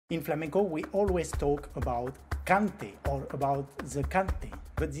In flamenco, we always talk about cante or about the cante.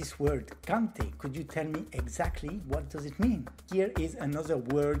 But this word cante, could you tell me exactly what does it mean? Here is another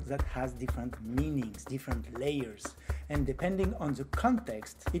word that has different meanings, different layers. And depending on the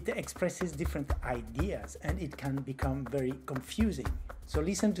context, it expresses different ideas and it can become very confusing. So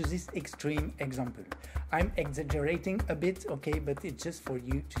listen to this extreme example. I'm exaggerating a bit, okay, but it's just for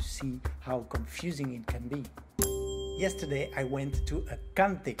you to see how confusing it can be. Yesterday I went to a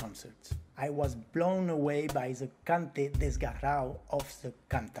cante concert. I was blown away by the cante desgarrado of the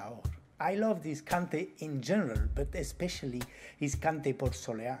cantador. I love this cante in general, but especially his Cante Por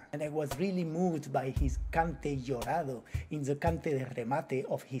and I was really moved by his cante llorado in the cante de remate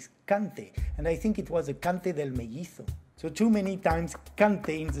of his cante, and I think it was a cante del mellizo. So too many times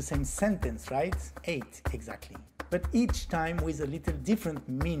cante in the same sentence, right? 8 exactly. But each time with a little different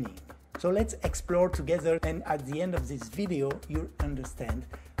meaning. So let's explore together, and at the end of this video you'll understand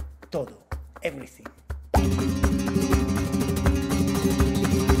todo, everything.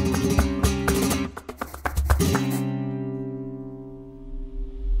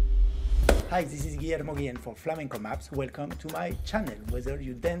 Hi, this is Guillermo Guillen for FlamencoMAPS. Welcome to my channel. Whether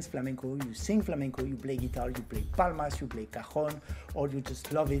you dance flamenco, you sing flamenco, you play guitar, you play palmas, you play cajon, or you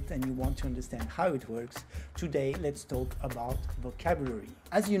just love it and you want to understand how it works, today let's talk about vocabulary.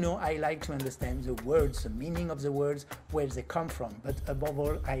 As you know, I like to understand the words, the meaning of the words, where they come from, but above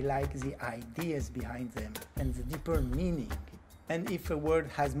all, I like the ideas behind them and the deeper meaning. And if a word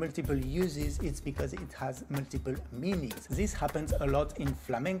has multiple uses, it's because it has multiple meanings. This happens a lot in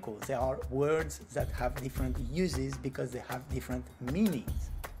flamenco. There are words that have different uses because they have different meanings.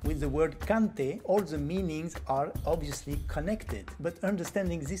 With the word cante, all the meanings are obviously connected, but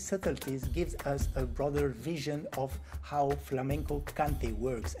understanding these subtleties gives us a broader vision of how flamenco cante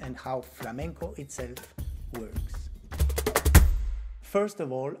works and how flamenco itself works. First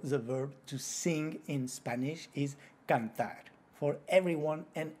of all, the verb to sing in Spanish is cantar, for everyone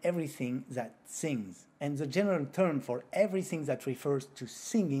and everything that sings. And the general term for everything that refers to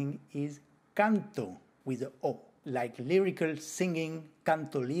singing is canto with a O, like lyrical singing,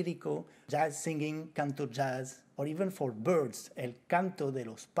 canto lírico, jazz singing, canto jazz, or even for birds, el canto de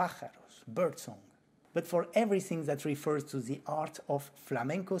los pájaros, bird song. But for everything that refers to the art of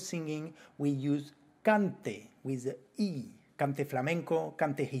flamenco singing, we use cante with the E. Cante flamenco,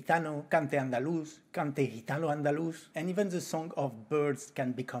 cante gitano, cante andaluz, cante gitano-andaluz, and even the song of birds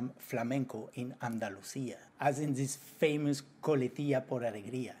can become flamenco in Andalucía, as in this famous coletilla por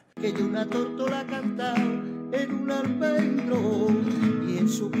alegría. Que una tórtola cantaba en un almendro y en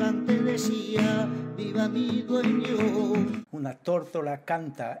su cante decía, viva mi dueño. Una tórtola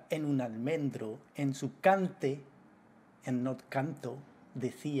canta en un almendro, en su cante, and not canto,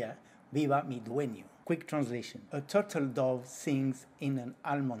 decía, viva mi dueño. Quick translation. A turtle dove sings in an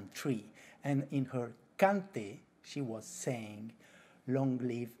almond tree, and in her cante, she was saying, long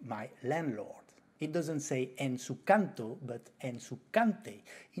live my landlord. It doesn't say en su canto, but en su cante.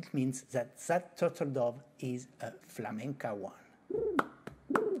 It means that that turtle dove is a flamenca one.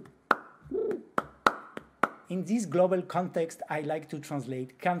 In this global context, I like to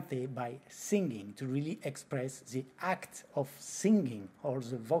translate cante by singing to really express the act of singing or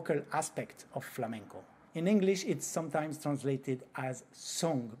the vocal aspect of flamenco. In English, it's sometimes translated as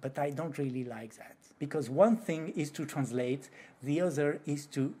song, but I don't really like that. Because one thing is to translate, the other is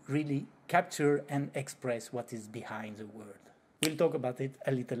to really capture and express what is behind the word. We'll talk about it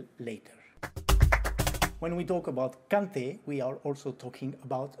a little later. When we talk about cante, we are also talking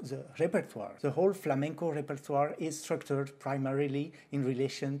about the repertoire. The whole flamenco repertoire is structured primarily in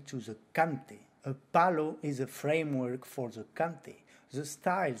relation to the cante. A palo is a framework for the cante. The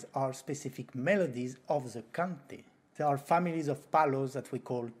styles are specific melodies of the cante. There are families of palos that we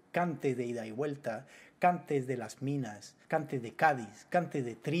call cante de ida y vuelta, cantes de las minas, cante de Cádiz, cante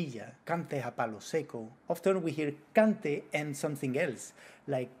de trilla, cante a palo seco. Often we hear cante and something else,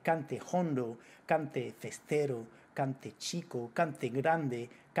 like cante hondo, cante festero, cante chico, cante grande,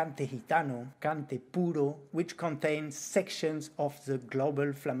 cante gitano, cante puro, which contains sections of the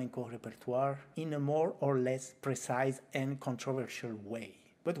global flamenco repertoire in a more or less precise and controversial way.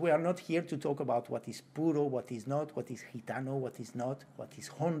 But we are not here to talk about what is puro, what is not, what is gitano, what is not, what is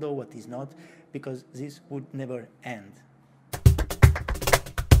hondo, what is not, because this would never end.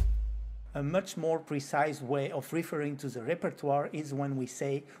 A much more precise way of referring to the repertoire is when we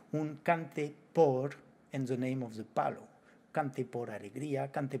say un cante por and the name of the palo. Cante por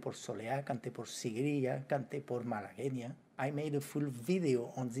alegría, cante por soleá, cante por sigría, cante por malagueña. I made a full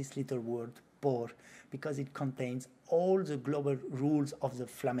video on this little word por because it contains all the global rules of the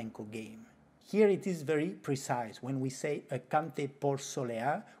flamenco game. Here it is very precise. When we say a Cante Por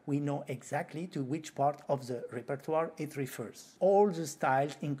soleá, we know exactly to which part of the repertoire it refers. All the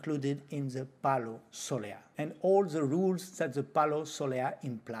styles included in the palo soleá, and all the rules that the palo soleá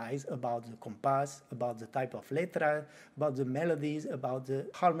implies about the compass, about the type of letra, about the melodies, about the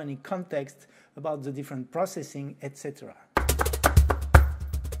harmonic context, about the different processing, etc.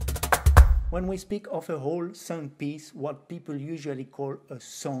 When we speak of a whole sung piece, what people usually call a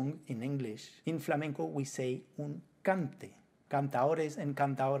song in English, in flamenco we say un cante. Cantaores and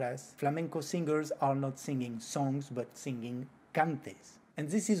cantaoras, flamenco singers are not singing songs but singing cantes. And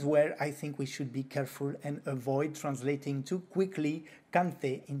this is where I think we should be careful and avoid translating too quickly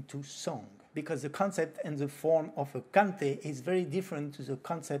cante into song, because the concept and the form of a cante is very different to the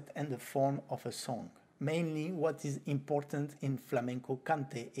concept and the form of a song. Mainly, what is important in flamenco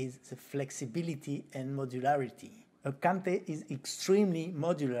cante is the flexibility and modularity. A cante is extremely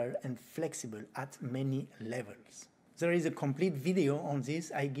modular and flexible at many levels. There is a complete video on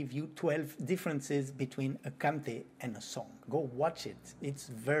this. I give you 12 differences between a cante and a song. Go watch it. It's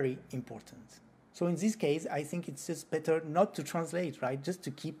very important. So in this case, I think it's just better not to translate, right? Just to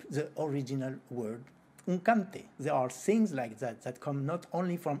keep the original word. Un cante. There are things like that come not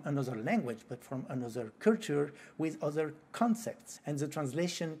only from another language but from another culture with other concepts, and the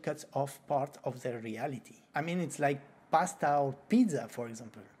translation cuts off part of their reality. I mean, it's like pasta or pizza, for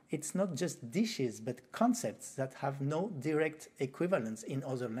example. It's not just dishes but concepts that have no direct equivalence in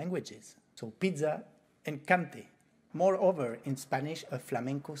other languages. So pizza and cante. Moreover, in Spanish, a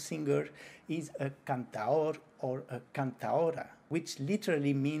flamenco singer is a cantaor or a cantaora, which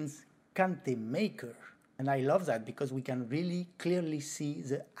literally means cante maker. And I love that because we can really clearly see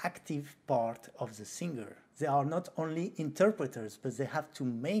the active part of the singer. They are not only interpreters, but they have to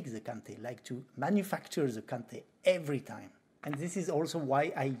make the cante, like to manufacture the cante every time. And this is also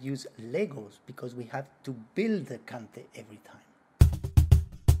why I use Legos, because we have to build the cante every time.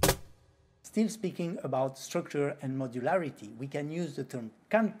 Still speaking about structure and modularity, we can use the term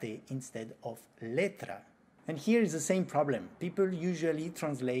cante instead of letra. And here is the same problem. People usually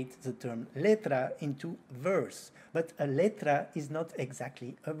translate the term letra into verse, but a letra is not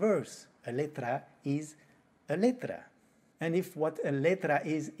exactly a verse. A letra is a letra. And if what a letra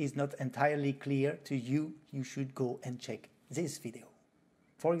is not entirely clear to you, you should go and check this video.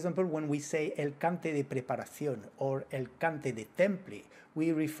 For example, when we say el cante de preparación or el cante de temple,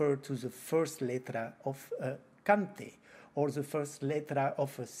 we refer to the first letra of a cante, or the first letra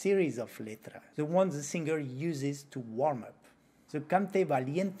of a series of letras, the one the singer uses to warm up. The cante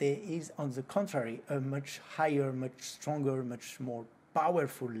valiente is, on the contrary, a much higher, much stronger, much more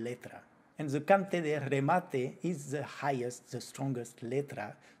powerful letra. And the cante de remate is the highest, the strongest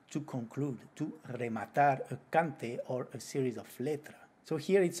letra to conclude, to rematar a cante or a series of letras. So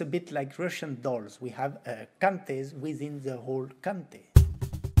here it's a bit like Russian dolls. We have cantes within the whole cante.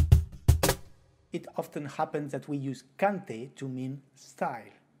 It often happens that we use cante to mean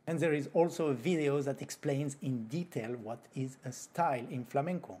style. And there is also a video that explains in detail what is a style in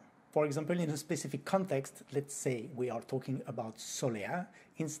flamenco. For example, in a specific context, let's say we are talking about soleá,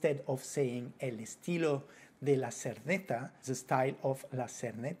 instead of saying el estilo de la cerneta, the style of la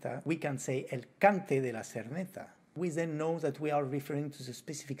cerneta, we can say el cante de la cerneta. We then know that we are referring to the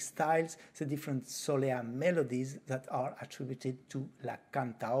specific styles, the different soleá melodies that are attributed to la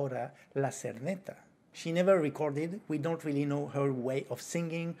cantaora, la cerneta. She never recorded, we don't really know her way of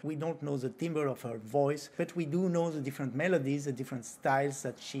singing, we don't know the timbre of her voice, but we do know the different melodies, the different styles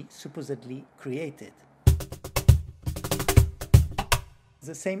that she supposedly created.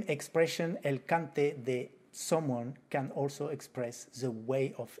 The same expression, el cante de someone, can also express the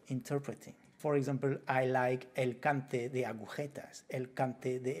way of interpreting. For example, I like el cante de agujetas, el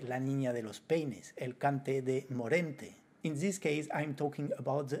cante de la niña de los peines, el cante de Morente. In this case, I'm talking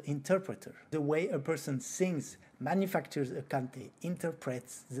about the interpreter. The way a person sings, manufactures a cante,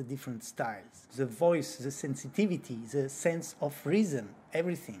 interprets the different styles. The voice, the sensitivity, the sense of rhythm,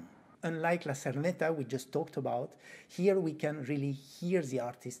 everything. Unlike la cerneta we just talked about, here we can really hear the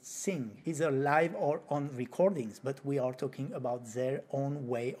artist sing, either live or on recordings, but we are talking about their own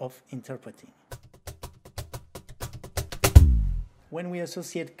way of interpreting. When we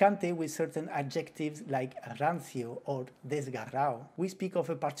associate cante with certain adjectives like rancio or desgarrao, we speak of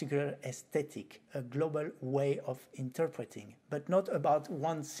a particular aesthetic, a global way of interpreting, but not about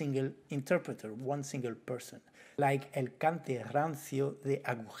one single interpreter, one single person, like el cante rancio de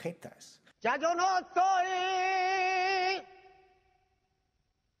agujetas. Ya yo no soy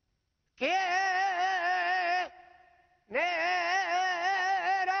quien era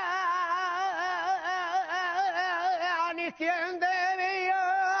ni quien debía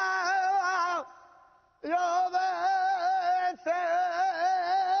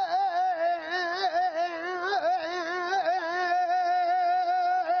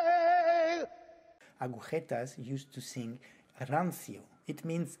agujetas used to sing rancio. It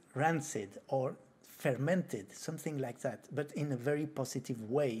means rancid or fermented, something like that, but in a very positive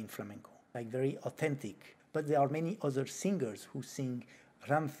way in flamenco, like very authentic. But there are many other singers who sing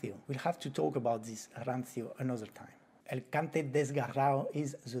rancio. We'll have to talk about this rancio another time. El cante desgarrado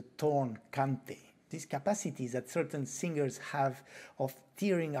is the torn cante. This capacity that certain singers have of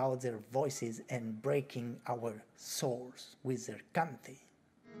tearing out their voices and breaking our souls with their cante.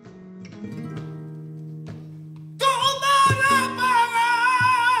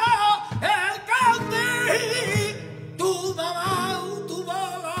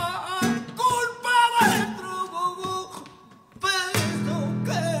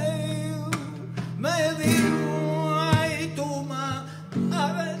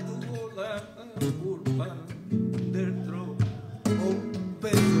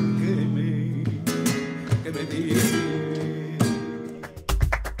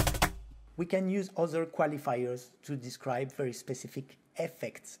 We can use other qualifiers to describe very specific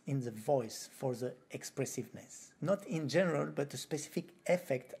effects in the voice for the expressiveness. Not in general, but a specific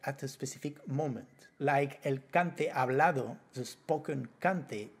effect at a specific moment. Like el cante hablado, the spoken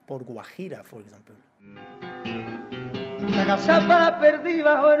cante por Guajira, for example. La gazapa perdí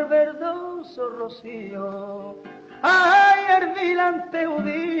bajo el verdoso rocío. Ay, el vilante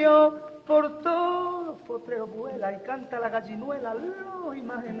judío por todo potrero vuela y canta la gallinuela los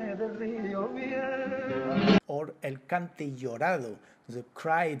imágenes del río bien. Or el cante llorado, the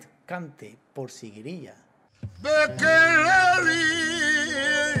cried cante por Siguirilla.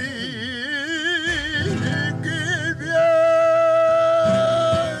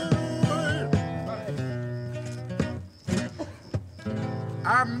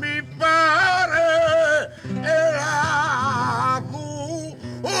 A mi padre era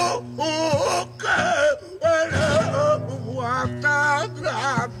que era tan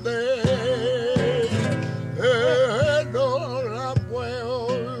grande, no la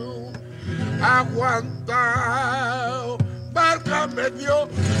puedo aguantar. Barca me dio,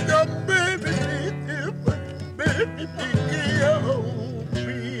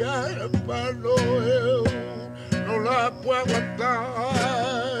 mi hermano, no la puedo aguantar.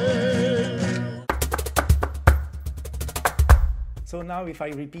 So now if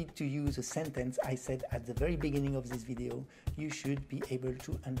I repeat to you the sentence I said at the very beginning of this video, you should be able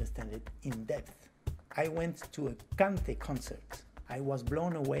to understand it in depth. I went to a cante concert. I was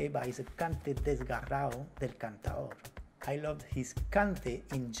blown away by the cante desgarrado del cantador. I loved his cante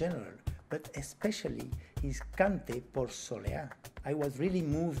in general, but especially his cante por soleá. I was really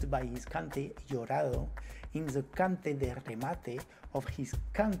moved by his cante llorado in the cante de remate of his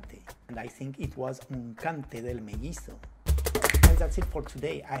cante, and I think it was un cante del mellizo. And that's it for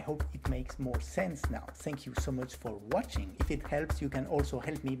today. I hope it makes more sense now. Thank you so much for watching. If it helps, you can also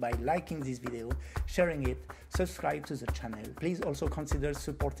help me by liking this video, sharing it, subscribe to the channel. Please also consider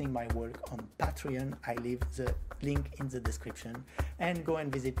supporting my work on Patreon. I leave the link in the description. And go and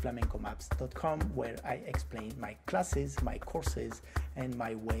visit flamencomaps.com, where I explain my classes, my courses, and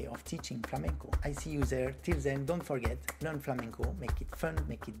my way of teaching flamenco. I see you there. Till then, don't forget, learn flamenco, make it fun,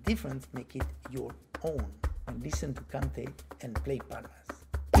 make it different, make it your own. And listen to cante and play palmas.